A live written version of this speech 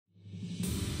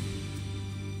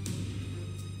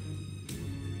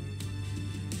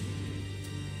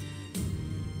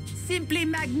Simply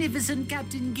magnificent,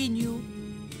 Captain Ginyu.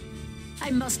 I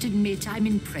must admit, I'm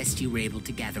impressed you were able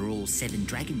to gather all 7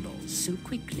 Dragon Balls so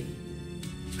quickly.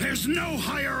 There's no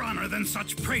higher honor than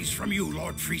such praise from you,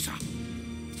 Lord Frieza.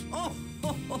 Oh,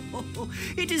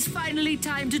 it is finally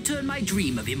time to turn my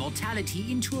dream of immortality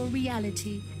into a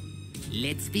reality.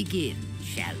 Let's begin,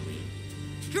 shall we?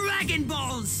 Dragon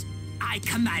Balls! I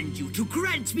command you to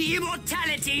grant me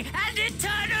immortality and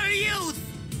eternal youth!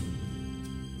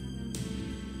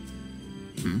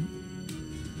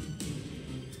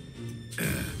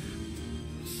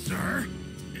 Sir?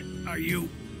 Are you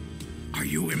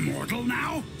immortal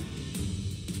now?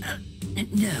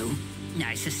 No,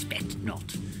 I suspect not.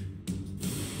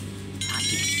 Ah,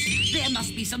 yes, there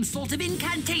must be some sort of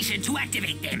incantation to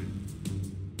activate them.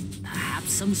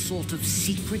 Perhaps some sort of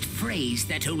secret phrase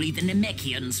that only the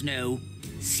Namekians know.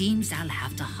 Seems I'll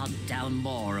have to hunt down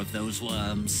more of those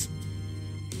worms.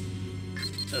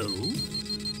 Oh?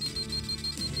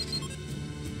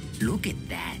 Look at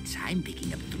that. I'm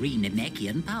picking up 3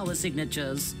 Namekian power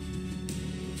signatures.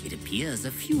 It appears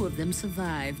a few of them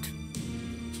survived.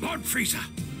 Lord Frieza,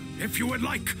 if you would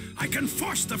like, I can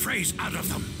force the phrase out of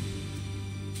them.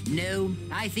 No,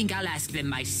 I think I'll ask them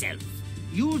myself.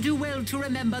 You'll do well to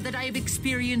remember that I have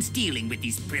experience dealing with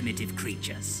these primitive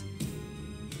creatures.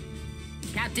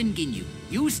 Captain Ginyu,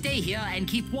 you stay here and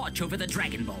keep watch over the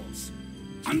Dragon Balls.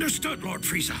 Understood, Lord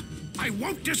Frieza. I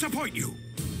won't disappoint you.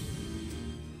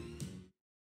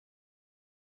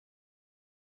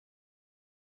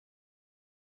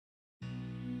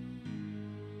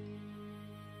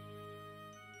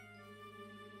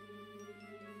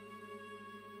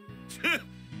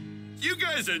 You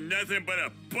guys are nothing but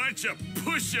a bunch of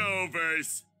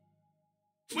pushovers.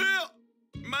 Well,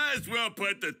 might as well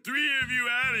put the 3 of you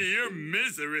out of your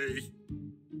misery.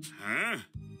 Huh?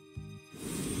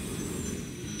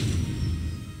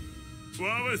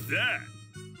 What was that?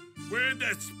 Where'd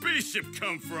that spaceship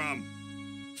come from?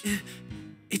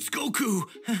 It's Goku.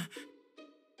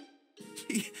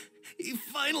 He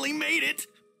finally made it.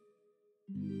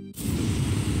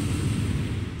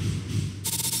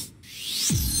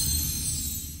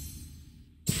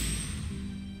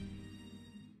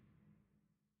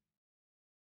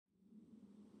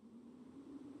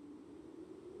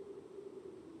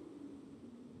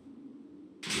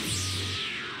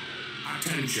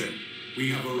 Attention, we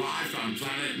have arrived on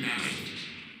planet Namek.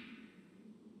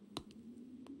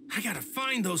 I gotta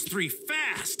find those 3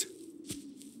 fast.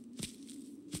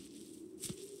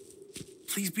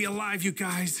 Please be alive, you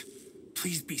guys.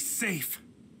 Please be safe.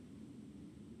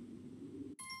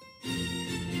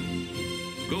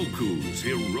 Goku's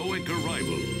heroic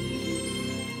arrival.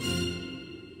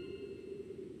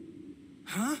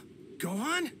 Huh?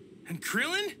 Gohan? And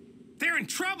Krillin? They're in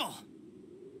trouble.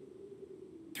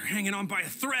 They're hanging on by a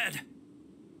thread.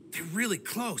 They're really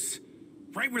close.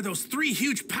 Right where those 3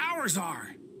 huge powers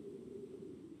are.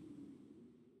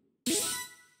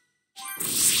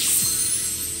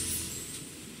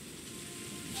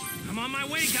 I'm on my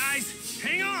way, guys.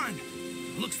 Hang on.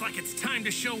 Looks like it's time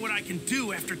to show what I can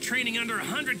do after training under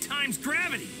 100 times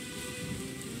gravity.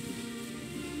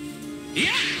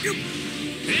 Yeah!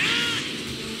 Yeah!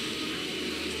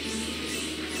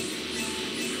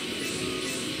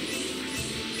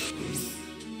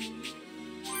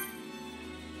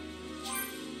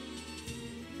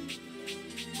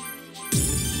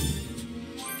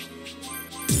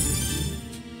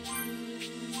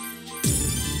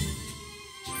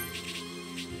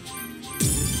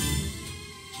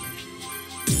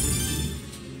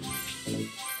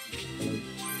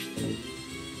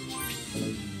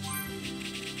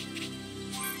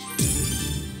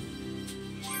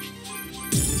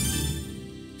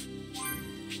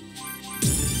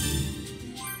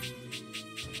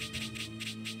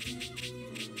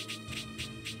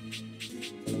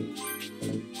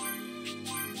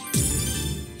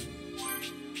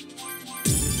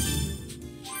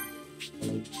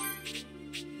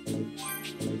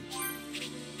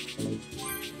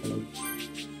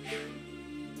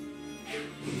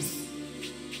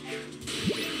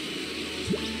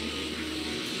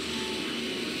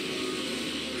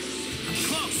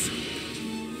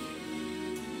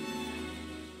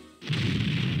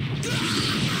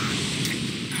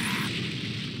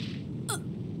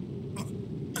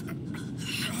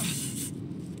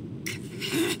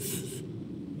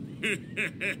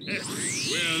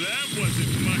 Well, that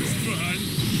wasn't much fun.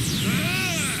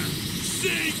 Ah!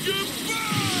 Say goodbye!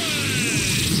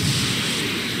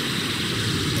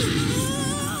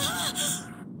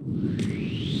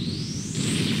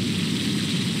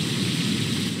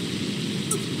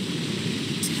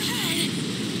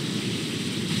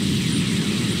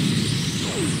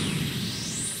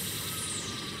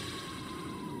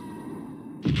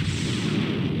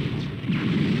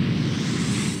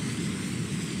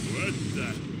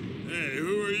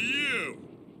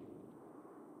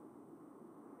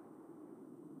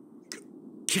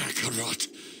 Kakarot,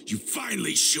 you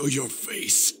finally show your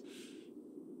face.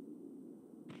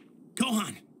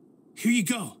 Gohan, here you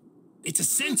go. It's a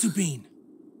senzu bean.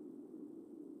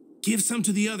 Give some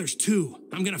to the others, too.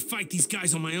 I'm gonna fight these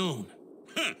guys on my own.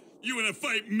 Huh, you wanna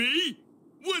fight me?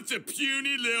 What's a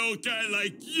puny little guy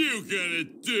like you gonna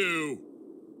do?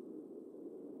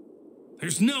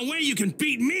 There's no way you can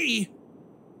beat me!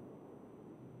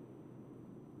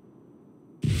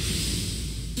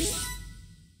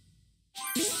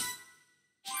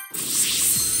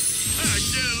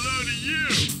 Get a load of you!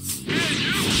 And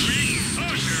you're a weak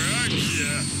hooker, aren't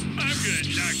ya? I'm gonna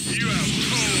knock you out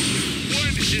cold with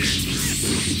one hit!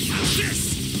 How's this?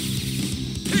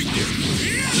 Take this!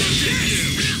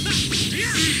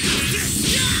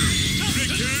 Look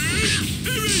at you!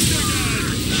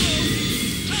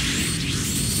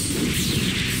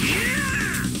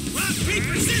 Rock,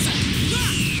 paper, scissors!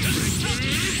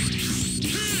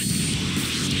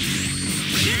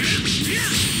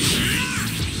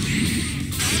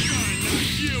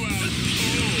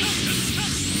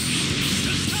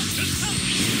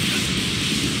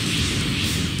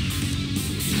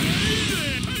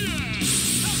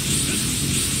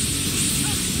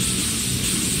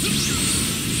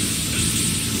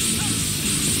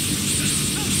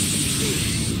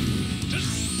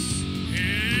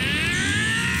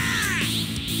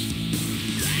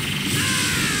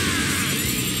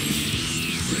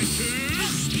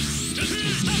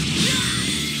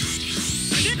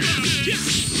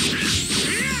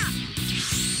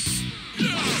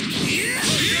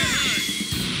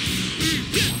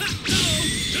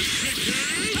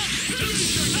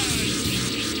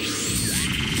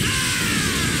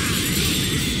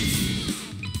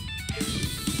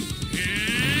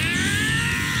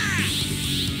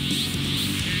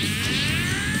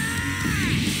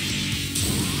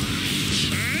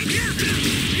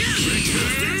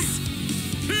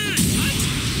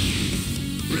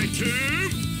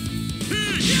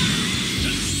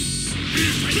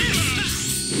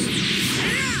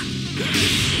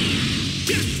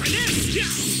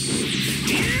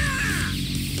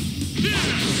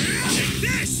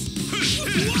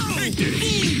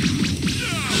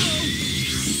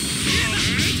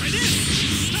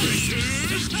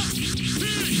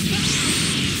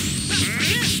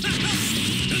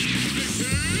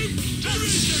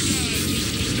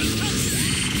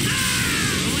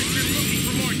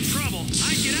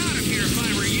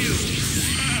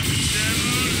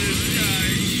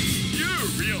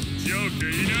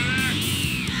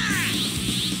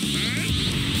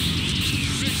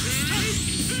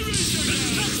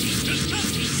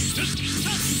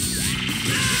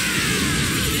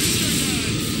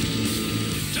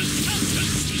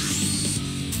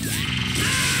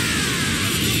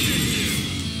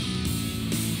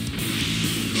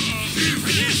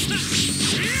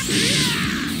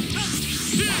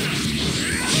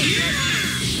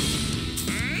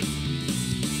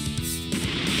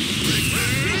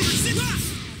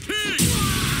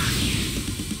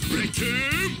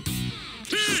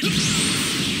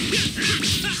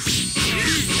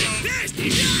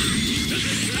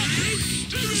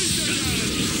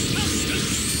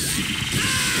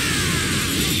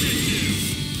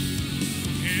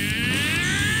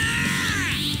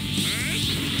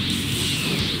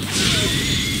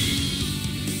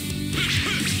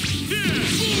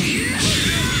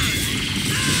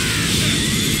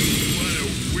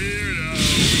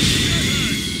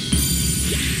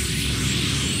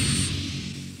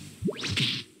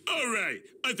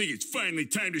 I think it's finally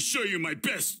time to show you my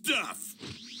best stuff.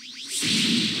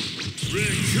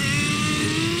 Raccoon!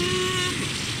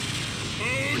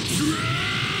 Ultra!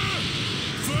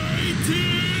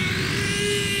 Fighting!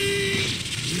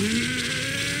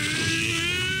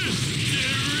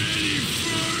 Get ready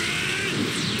for it!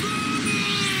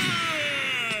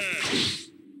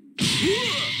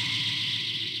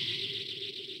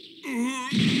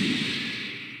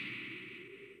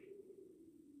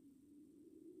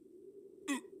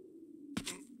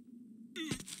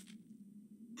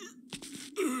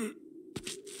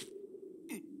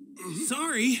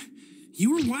 Sorry.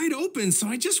 You were wide open, so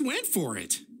I just went for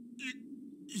it.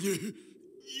 You...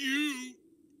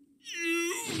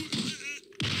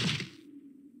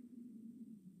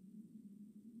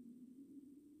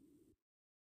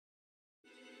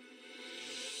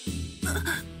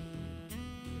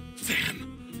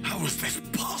 Damn, how is this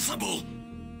possible?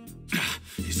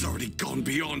 He's already gone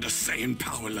beyond a Saiyan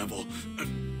power level.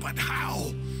 But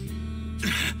how?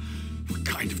 What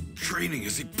kind of training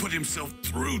has he put himself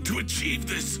through to achieve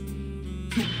this?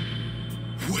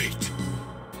 Wait.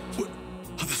 What?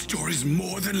 Are the stories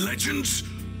more than legends?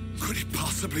 Could it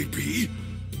possibly be?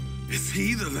 Is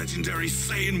he the legendary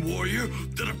Saiyan warrior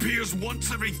that appears once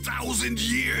every 1,000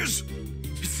 years?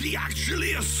 Is he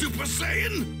actually a Super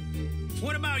Saiyan?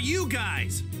 What about you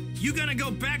guys? You gonna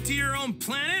go back to your own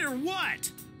planet or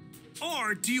what?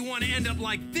 Or do you want to end up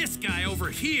like this guy over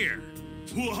here?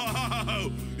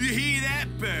 Whoa! You hear that,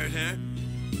 Bert, huh?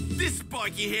 This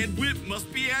spiky-head whip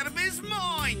must be out of his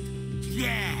mind!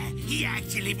 Yeah, he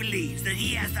actually believes that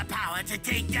he has the power to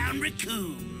take down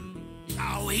Raccoon.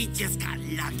 Oh, he just got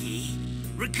lucky.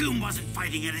 Raccoon wasn't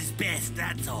fighting at his best,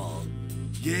 that's all.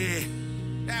 Yeah,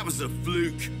 that was a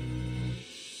fluke.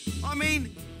 I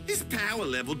mean, his power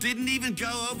level didn't even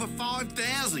go over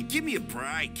 5,000. Give me a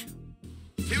break.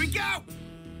 Here we go!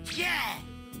 Yeah!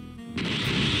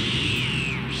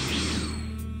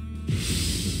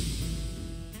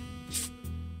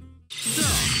 So,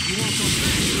 you won't go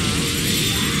back, huh?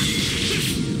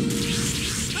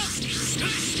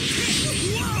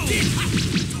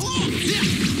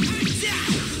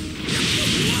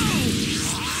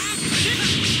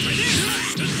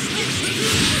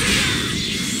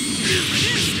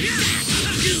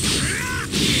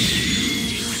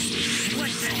 What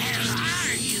the hell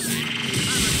are you? I'm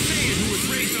a Saiyan who was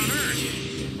raised on Earth.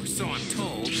 Or so I'm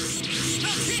told.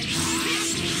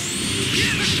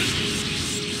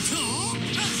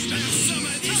 Some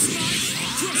of this might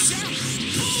crush out!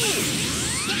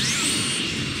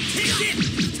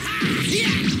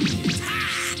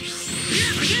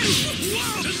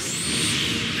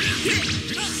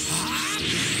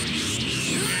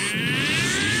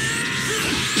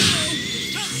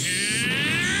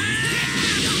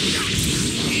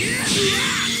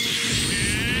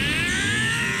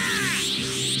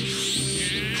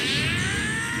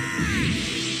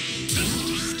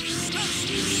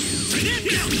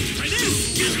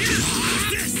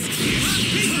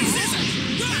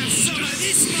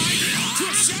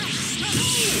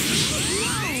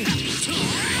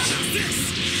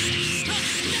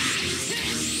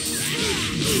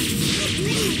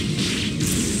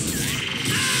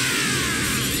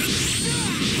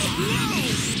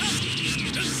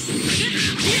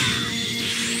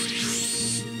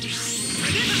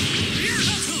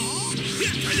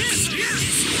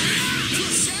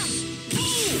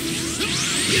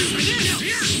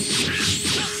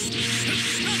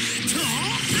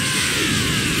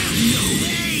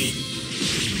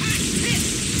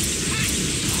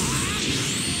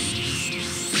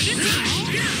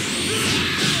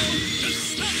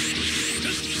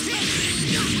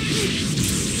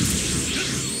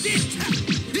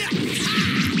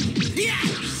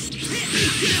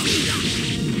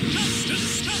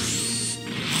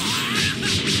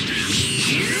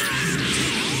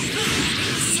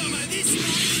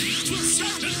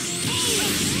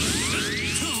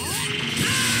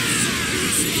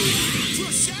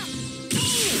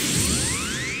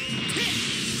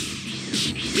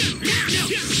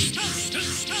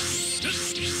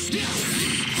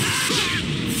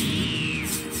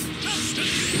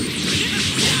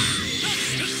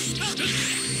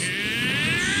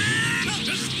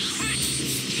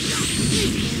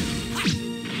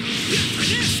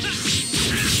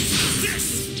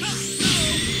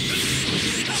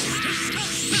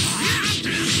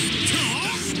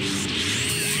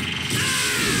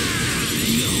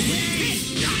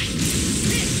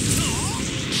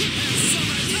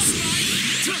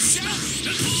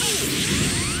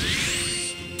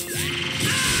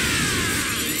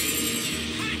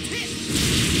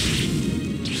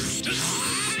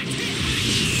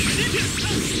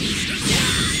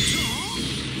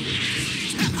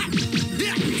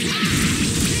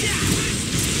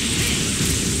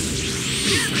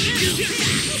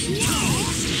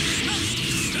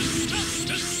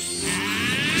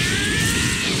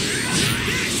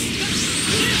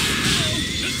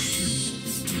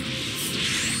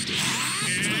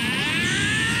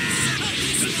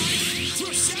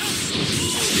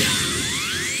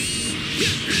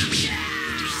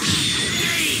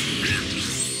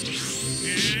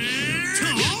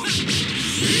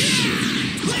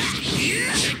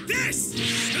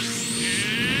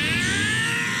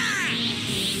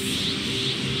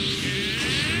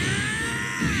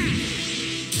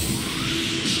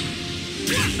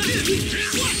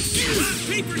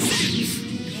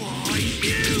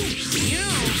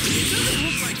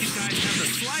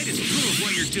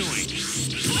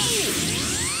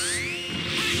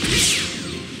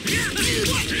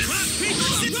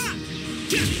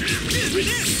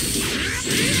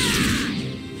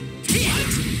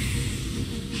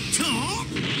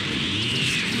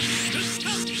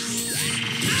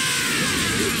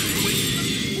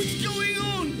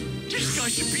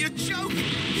 Should be a joke.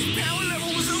 His power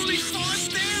level was only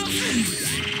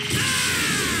 5,000.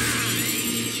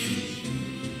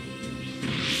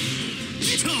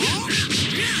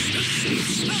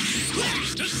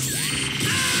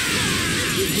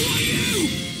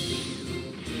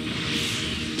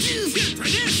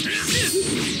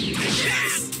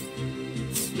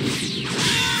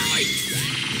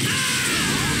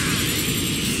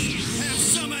 Have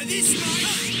some of this,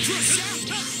 mate! Crusher!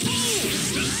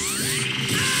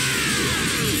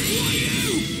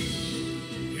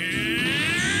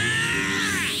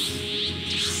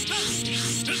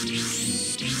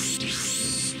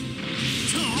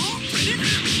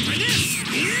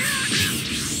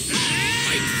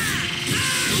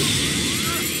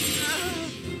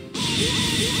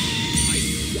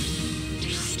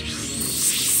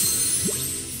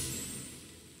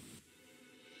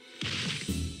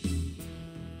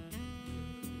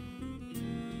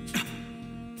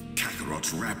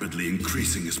 Kakarot's rapidly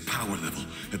increasing his power level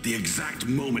at the exact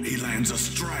moment he lands a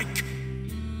strike.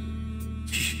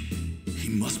 He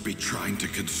must be trying to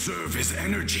conserve his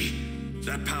energy.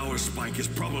 That power spike is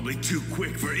probably too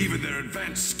quick for even their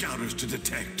advanced scouters to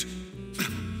detect.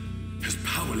 His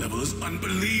power level is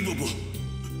unbelievable.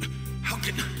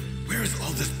 Where is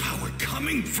all this power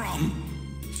coming from?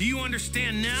 Do you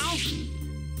understand now?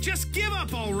 Just give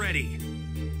up already!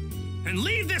 And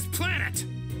leave this planet!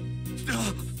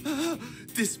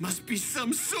 This must be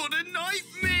some sort of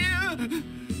nightmare!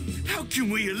 How can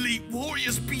we elite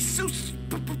warriors be so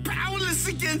powerless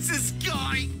against this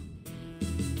guy?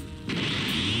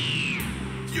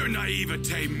 Your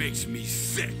naivete makes me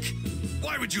sick.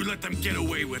 Why would you let them get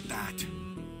away with that?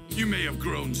 You may have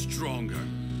grown stronger,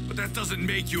 but that doesn't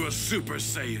make you a Super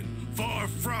Saiyan. Far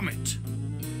from it.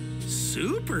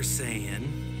 Super Saiyan?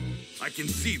 I can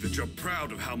see that you're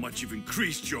proud of how much you've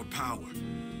increased your power,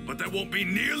 but that won't be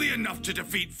nearly enough to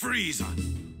defeat Frieza.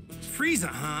 Frieza,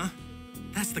 huh?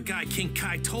 That's the guy King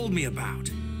Kai told me about.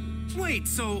 Wait,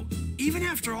 so even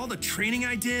after all the training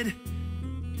I did,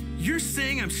 you're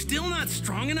saying I'm still not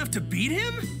strong enough to beat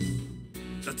him?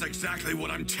 That's exactly what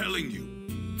I'm telling you.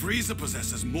 Frieza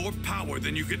possesses more power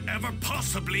than you could ever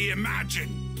possibly imagine.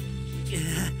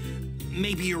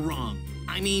 Maybe you're wrong.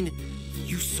 I mean,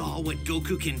 you saw what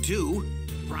Goku can do,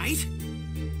 right?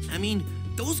 I mean,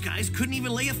 those guys couldn't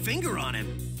even lay a finger on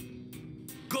him.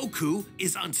 Goku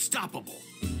is unstoppable.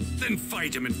 Then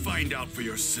fight him and find out for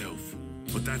yourself.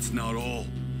 But that's not all.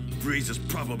 Frieza's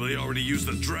probably already used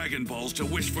the Dragon Balls to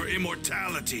wish for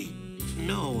immortality.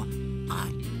 No,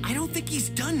 I don't think he's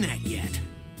done that yet.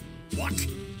 What?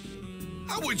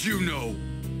 How would you know?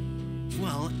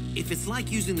 Well, if it's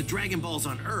like using the Dragon Balls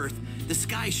on Earth, the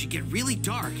sky should get really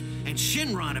dark and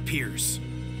Shinron appears.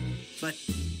 But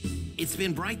it's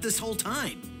been bright this whole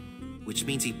time, which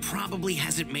means he probably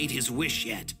hasn't made his wish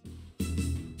yet.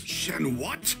 Shen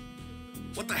what?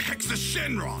 What the heck's a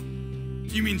Shenron?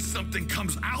 You mean something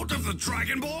comes out of the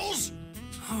Dragon Balls?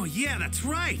 Oh yeah, that's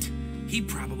right. He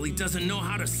probably doesn't know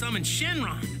how to summon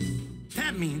Shenron.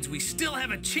 That means we still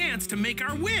have a chance to make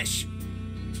our wish.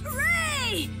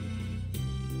 Hooray!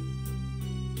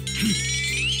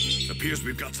 Appears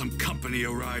we've got some company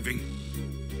arriving.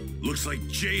 Looks like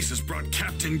Jace has brought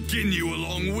Captain Ginyu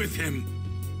along with him.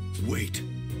 Wait,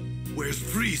 where's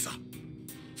Frieza?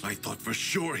 I thought for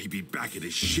sure he'd be back at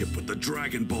his ship with the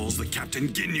Dragon Balls that Captain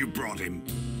Ginyu brought him.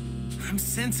 I'm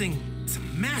sensing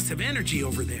some massive energy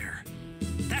over there.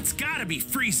 That's gotta be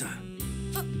Frieza.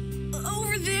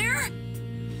 Over there?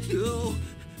 Oh,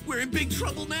 we're in big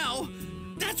trouble now.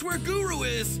 That's where Guru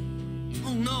is.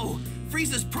 Oh no,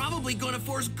 Frieza's probably gonna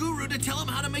force Guru to tell him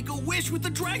how to make a wish with the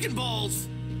Dragon Balls.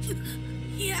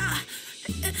 Yeah.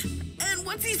 And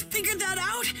once he's figured that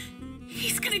out,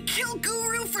 he's gonna kill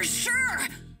Guru for sure.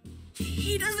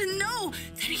 He doesn't know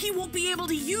that he won't be able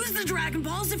to use the Dragon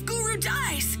Balls if Guru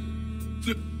dies.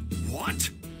 What?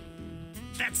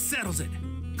 That settles it.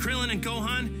 Krillin and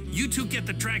Gohan, you two get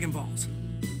the Dragon Balls.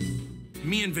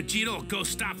 Me and Vegeta will go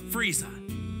stop Frieza.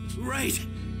 Right.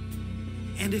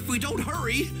 And if we don't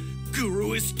hurry,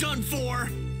 Guru is done for.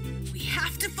 We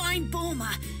have to find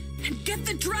Bulma and get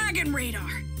the Dragon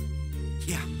Radar.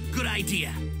 Yeah, good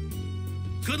idea.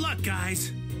 Good luck,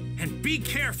 guys. And be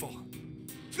careful.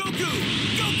 Goku,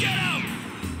 go get him!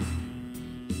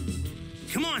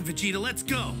 Come on, Vegeta, let's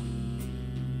go.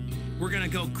 We're gonna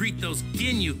go greet those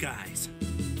Ginyu guys.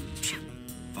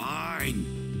 Fine.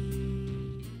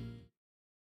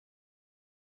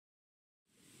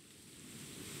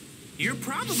 You're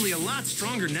probably a lot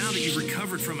stronger now that you've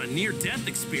recovered from a near-death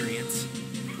experience.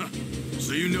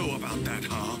 So you know about that,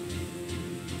 huh?